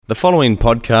The following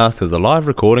podcast is a live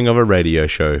recording of a radio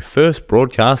show first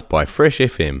broadcast by Fresh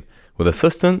FM with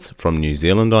assistance from New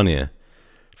Zealand On Air.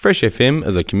 Fresh FM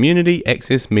is a community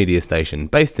access media station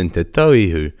based in Te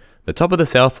Tauihu, the top of the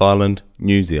South Island,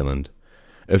 New Zealand.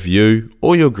 If you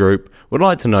or your group would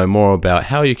like to know more about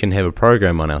how you can have a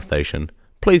program on our station,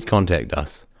 please contact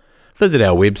us. Visit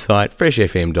our website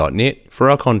freshfm.net for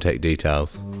our contact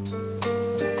details.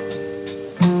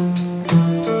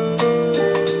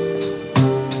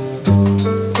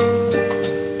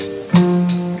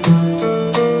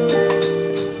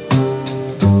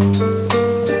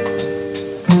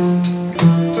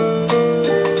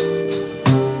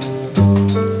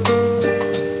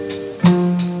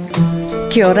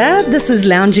 Kia ora, this is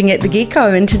Lounging at the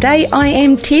Gecko, and today I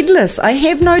am Tedless. I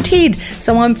have no Ted,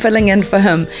 so I'm filling in for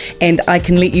him, and I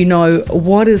can let you know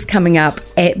what is coming up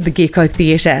at the Gecko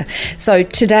Theatre. So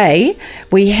today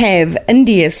we have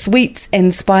India Sweets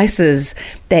and Spices.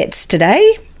 That's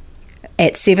today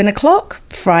at 7 o'clock,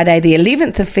 Friday the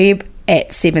 11th of Feb at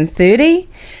 7:30,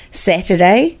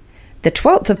 Saturday the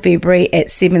 12th of February at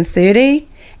 7:30,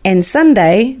 and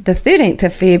Sunday, the 13th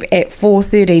of Feb at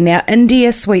 4:30. Now,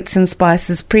 India Sweets and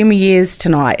Spices premieres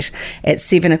tonight at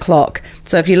 7 o'clock.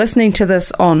 So if you're listening to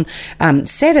this on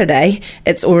Saturday,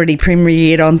 it's already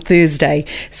premiered on Thursday.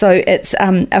 So it's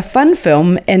a fun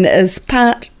film and is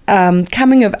part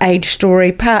coming-of-age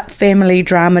story, part family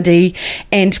dramedy,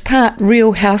 and part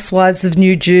Real Housewives of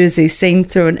New Jersey seen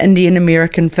through an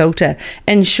Indian-American filter.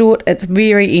 In short, it's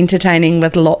very entertaining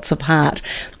with lots of heart.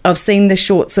 I've seen the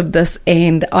shorts of this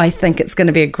and I think it's going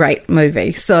to be a great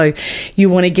movie. So you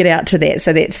want to get out to that.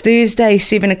 So that's Thursday,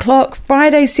 7 o'clock,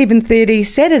 Friday, 7:30,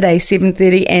 Saturday,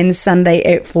 7:30, and Sunday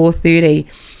at 4:30.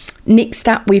 Next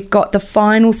up, we've got the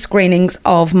final screenings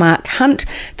of Mark Hunt,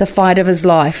 The Fight of His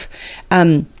Life.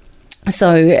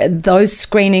 So those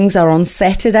screenings are on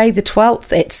Saturday the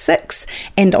 12th at 6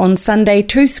 and on Sunday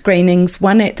 2 screenings,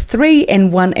 one at 3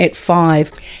 and one at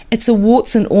 5. It's a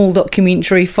warts and all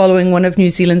documentary following one of New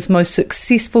Zealand's most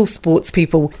successful sports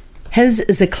people. His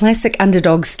is a classic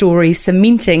underdog story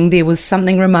cementing there was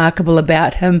something remarkable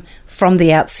about him from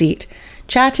the outset.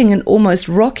 Charting an almost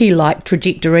Rocky-like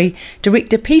trajectory,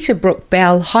 director Peter Brook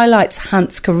Bell highlights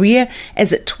Hunt's career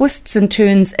as it twists and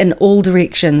turns in all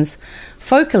directions.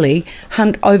 Focally,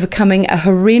 Hunt overcoming a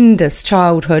horrendous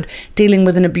childhood, dealing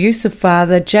with an abusive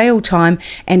father, jail time,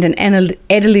 and an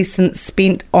adolescence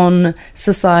spent on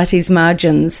society's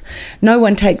margins. No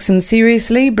one takes him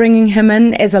seriously, bringing him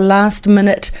in as a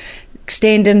last-minute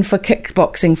stand-in for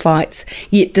kickboxing fights.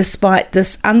 Yet despite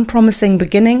this unpromising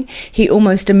beginning, he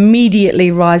almost immediately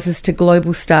rises to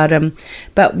global stardom.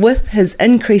 But with his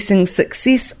increasing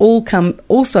success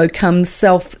also comes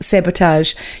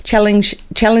self-sabotage,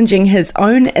 challenging his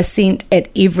own ascent at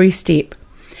every step.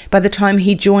 By the time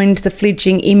he joined the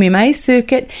fledgling MMA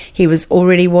circuit, he was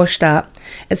already washed up.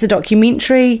 It's a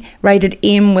documentary rated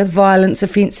M with violence,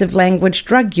 offensive language,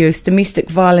 drug use, domestic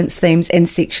violence themes and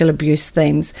sexual abuse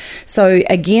themes. So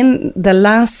again, the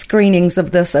last screenings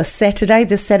of this are Saturday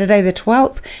the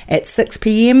 12th at 6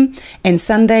 p.m. and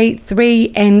Sunday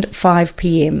 3 and 5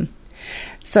 p.m.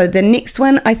 So the next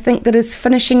one I think that is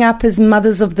finishing up is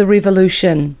Mothers of the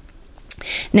Revolution.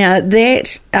 Now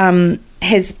that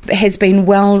has been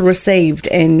well received,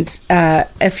 and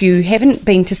if you haven't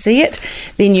been to see it,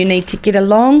 then you need to get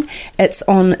along. It's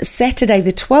on Saturday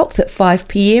the 12th at 5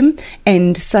 p.m.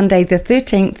 and Sunday the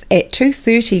 13th at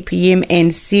 2:30 p.m.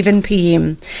 and 7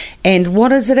 p.m. And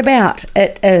what is it about?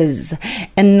 It is,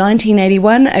 in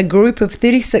 1981, a group of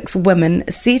 36 women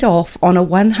set off on a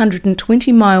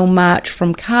 120-mile march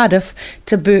from Cardiff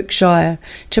to Berkshire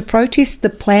to protest the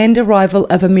planned arrival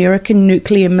of American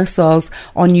nuclear missiles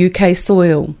on UK soil.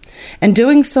 In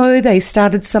doing so, they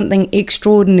started something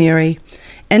extraordinary,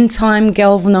 in time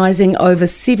galvanising over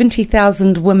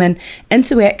 70,000 women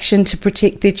into action to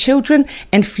protect their children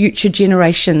and future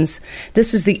generations.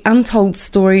 This is the untold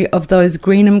story of those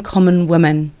Greenham Common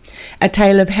women. A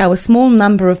tale of how a small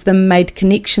number of them made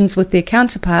connections with their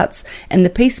counterparts in the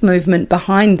peace movement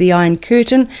behind the Iron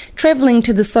Curtain, travelling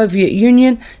to the Soviet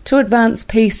Union to advance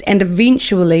peace and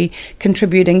eventually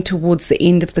contributing towards the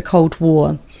end of the Cold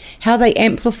War. How they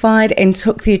amplified and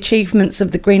took the achievements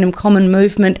of the Greenham Common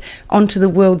movement onto the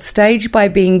world stage by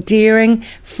being daring,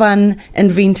 fun,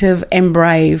 inventive and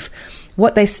brave.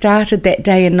 What they started that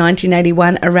day in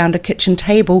 1981 around a kitchen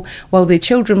table while their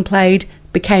children played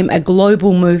became a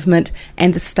global movement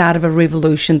and the start of a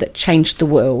revolution that changed the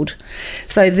world.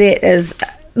 So that is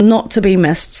not to be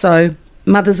missed. So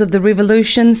Mothers of the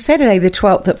Revolution, Saturday the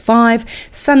 12th at 5,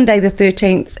 Sunday the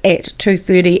 13th at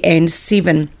 2:30 and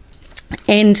 7.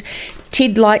 And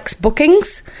Ted likes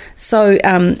bookings, so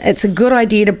it's a good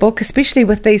idea to book, especially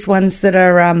with these ones that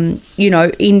are,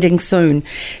 ending soon.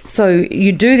 So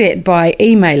you do that by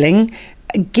emailing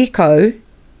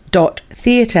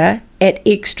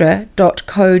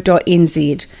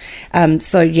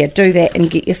gecko.theatre@extra.co.nz. Do that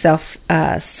and get yourself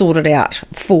sorted out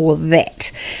for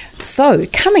that. So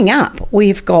coming up,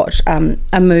 we've got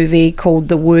a movie called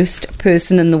The Worst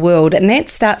Person in the World, and that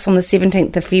starts on the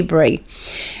 17th of February.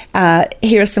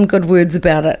 Here are some good words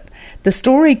about it. The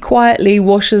story quietly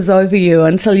washes over you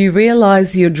until you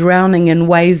realise you're drowning in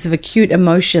waves of acute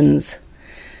emotions.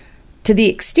 To the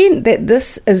extent that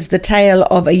this is the tale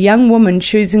of a young woman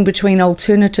choosing between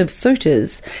alternative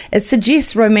suitors, it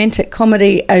suggests romantic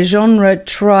comedy, a genre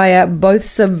trier both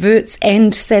subverts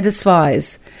and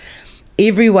satisfies.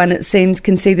 Everyone, it seems,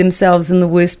 can see themselves in the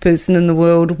worst person in the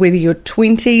world, whether your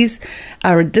 20s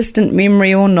are a distant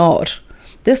memory or not.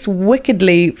 This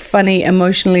wickedly funny,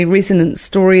 emotionally resonant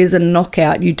story is a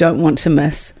knockout you don't want to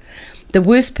miss. The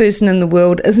Worst Person in the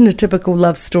World isn't a typical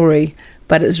love story,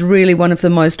 but it's really one of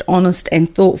the most honest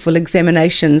and thoughtful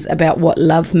examinations about what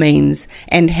love means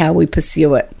and how we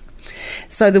pursue it.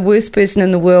 So The Worst Person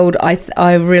in the World,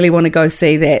 I really want to go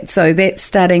see that. So that's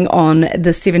starting on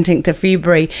the 17th of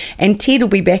February. And Ted will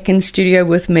be back in studio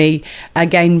with me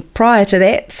again prior to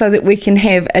that so that we can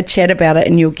have a chat about it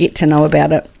and you'll get to know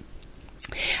about it.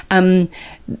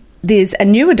 There's a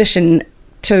new addition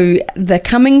to the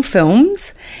coming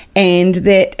films, and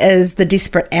that is The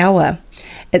Desperate Hour.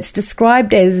 It's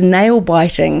described as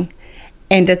nail-biting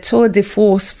and a tour de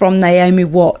force from Naomi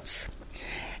Watts.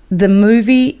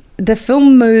 The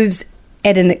film moves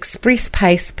at an express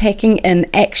pace, packing in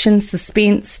action,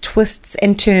 suspense, twists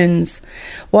and turns.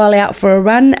 While out for a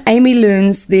run, Amy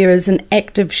learns there is an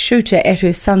active shooter at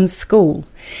her son's school.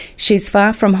 She's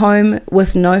far from home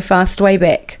with no fast way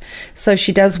back, so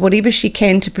she does whatever she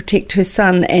can to protect her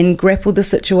son and grapple the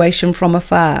situation from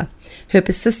afar. Her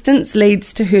persistence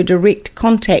leads to her direct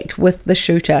contact with the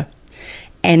shooter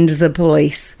and the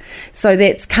police. So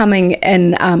that's coming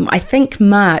in, I think,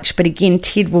 March. But again,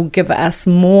 Ted will give us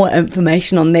more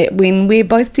information on that when we're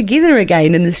both together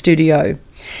again in the studio.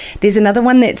 There's another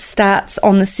one that starts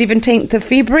on the 17th of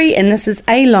February, and this is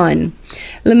A-Line.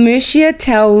 Le Mercier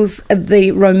tells the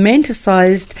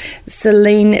romanticised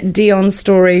Celine Dion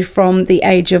story from the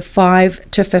age of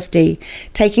 5 to 50,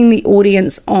 taking the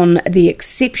audience on the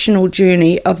exceptional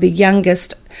journey of the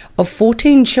youngest of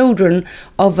 14 children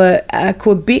of a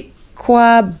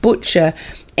Quebecois butcher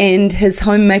and his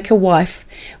homemaker wife.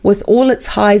 With all its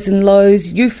highs and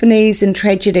lows, euphonies and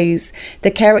tragedies,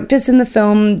 the characters in the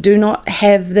film do not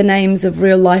have the names of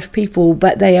real-life people,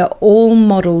 but they are all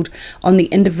modelled on the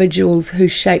individuals who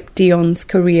shaped Dion's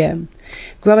career.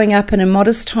 Growing up in a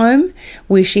modest home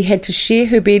where she had to share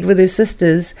her bed with her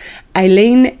sisters,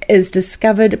 Aileen is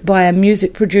discovered by a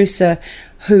music producer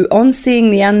who, on seeing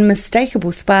the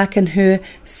unmistakable spark in her,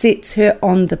 sets her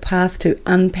on the path to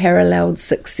unparalleled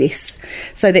success.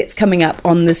 So that's coming up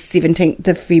on the 17th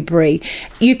of February.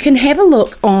 You can have a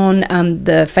look on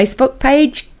the Facebook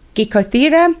page, Gecko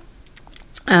Theatre,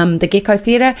 the Gecko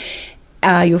Theatre.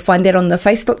 You'll find that on the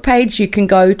Facebook page. You can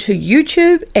go to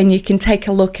YouTube and you can take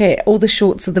a look at all the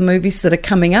shorts of the movies that are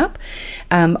coming up.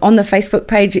 On the Facebook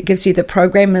page, it gives you the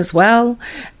program as well.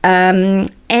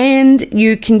 And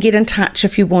you can get in touch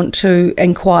if you want to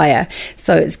inquire.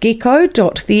 So it's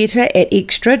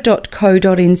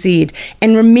gecko.theatre@extra.co.nz.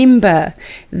 And remember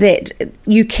that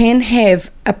you can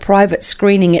have a private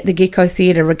screening at the Gecko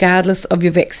Theatre regardless of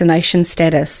your vaccination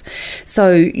status.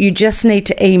 So you just need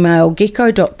to email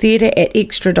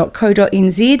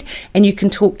gecko.theatre@extra.co.nz and you can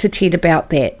talk to Ted about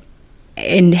that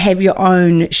and have your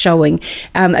own showing.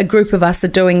 A group of us are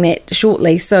doing that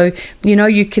shortly, so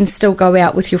you can still go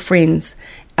out with your friends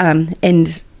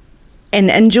and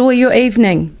enjoy your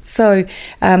evening. So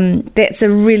that's a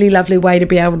really lovely way to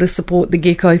be able to support the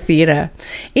Gecko Theatre.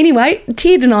 Anyway,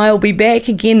 Ted and I will be back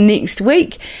again next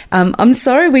week. I'm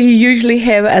sorry, we usually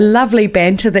have a lovely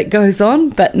banter that goes on,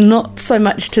 but not so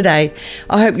much today.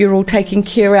 I hope you're all taking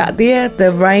care out there.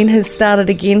 The rain has started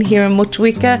again here in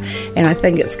Motueka, and I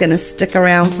think it's going to stick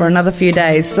around for another few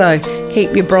days, so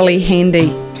keep your brolly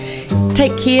handy.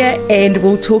 Take care, and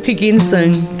we'll talk again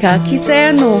soon. Ka kite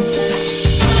anō.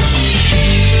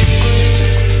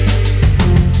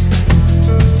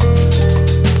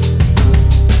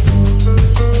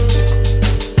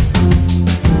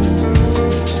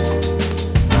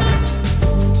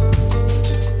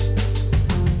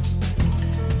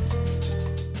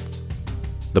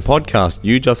 The podcast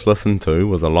you just listened to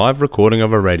was a live recording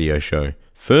of a radio show,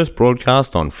 first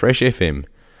broadcast on Fresh FM,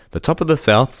 the top of the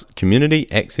South's community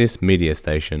access media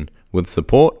station, with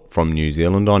support from New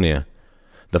Zealand On Air.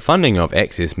 The funding of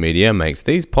Access Media makes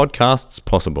these podcasts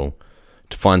possible.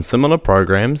 To find similar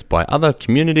programs by other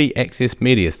community access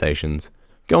media stations,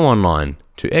 go online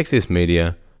to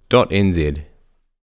accessmedia.nz.